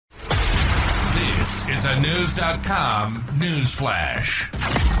This is a News.com news flash.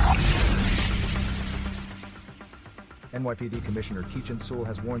 NYPD Commissioner Keechan Sewell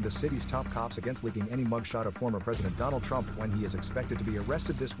has warned the city's top cops against leaking any mugshot of former President Donald Trump when he is expected to be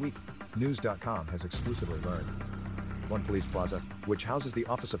arrested this week, News.com has exclusively learned. One Police Plaza, which houses the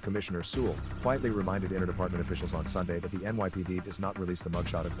office of Commissioner Sewell, quietly reminded interdepartment officials on Sunday that the NYPD does not release the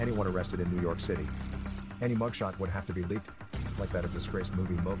mugshot of anyone arrested in New York City. Any mugshot would have to be leaked, like that of disgraced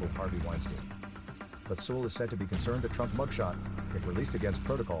movie mogul Harvey Weinstein. But Sewell is said to be concerned that Trump mugshot, if released against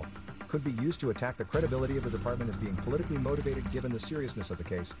protocol, could be used to attack the credibility of the department as being politically motivated given the seriousness of the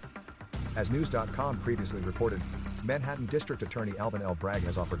case. As News.com previously reported, Manhattan District Attorney Alvin L. Bragg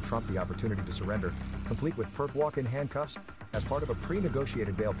has offered Trump the opportunity to surrender, complete with perp walk-in handcuffs, as part of a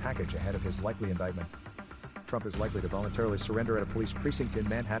pre-negotiated bail package ahead of his likely indictment. Trump is likely to voluntarily surrender at a police precinct in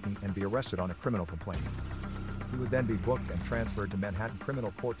Manhattan and be arrested on a criminal complaint. He would then be booked and transferred to Manhattan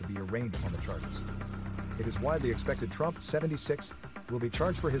Criminal Court to be arraigned on the charges. It is widely expected Trump, 76, will be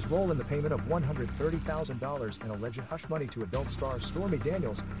charged for his role in the payment of $130,000 in alleged hush money to adult star Stormy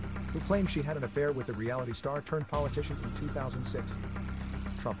Daniels, who claimed she had an affair with the reality star turned politician in 2006.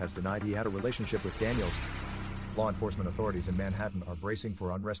 Trump has denied he had a relationship with Daniels. Law enforcement authorities in Manhattan are bracing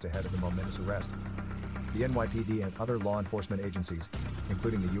for unrest ahead of the momentous arrest. The NYPD and other law enforcement agencies,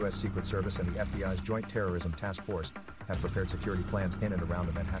 including the U.S. Secret Service and the FBI's Joint Terrorism Task Force, have prepared security plans in and around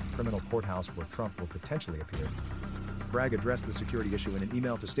the Manhattan Criminal Courthouse where Trump will potentially appear. Bragg addressed the security issue in an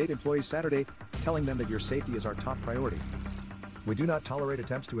email to state employees Saturday, telling them that your safety is our top priority. We do not tolerate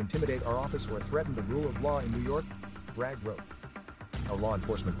attempts to intimidate our office or threaten the rule of law in New York, Bragg wrote. Our law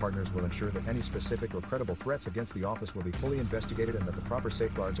enforcement partners will ensure that any specific or credible threats against the office will be fully investigated and that the proper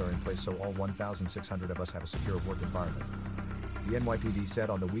safeguards are in place so all 1,600 of us have a secure work environment. The NYPD said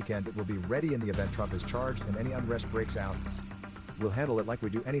on the weekend it will be ready in the event Trump is charged and any unrest breaks out. We'll handle it like we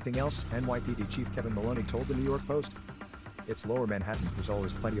do anything else, NYPD Chief Kevin Maloney told the New York Post. It's Lower Manhattan, there's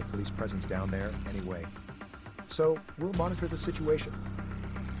always plenty of police presence down there anyway. So, we'll monitor the situation.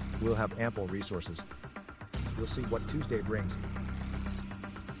 We'll have ample resources. We'll see what Tuesday brings.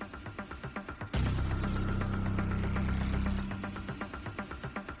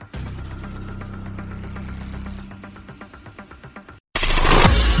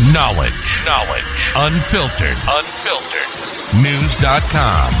 Knowledge. Unfiltered.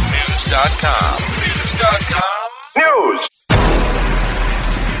 News.com. News.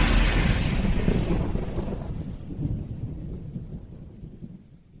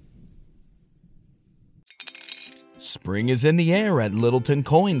 Spring is in the air at Littleton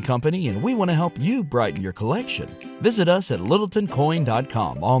Coin Company, and we want to help you brighten your collection. Visit us at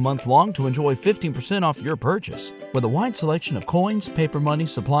littletoncoin.com all month long to enjoy 15% off your purchase. With a wide selection of coins, paper money,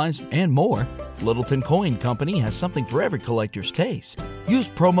 supplies, and more, Littleton Coin Company has something for every collector's taste. Use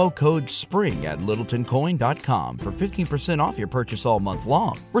promo code SPRING at littletoncoin.com for 15% off your purchase all month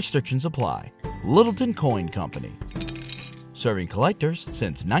long. Restrictions apply. Littleton Coin Company. Serving collectors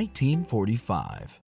since 1945.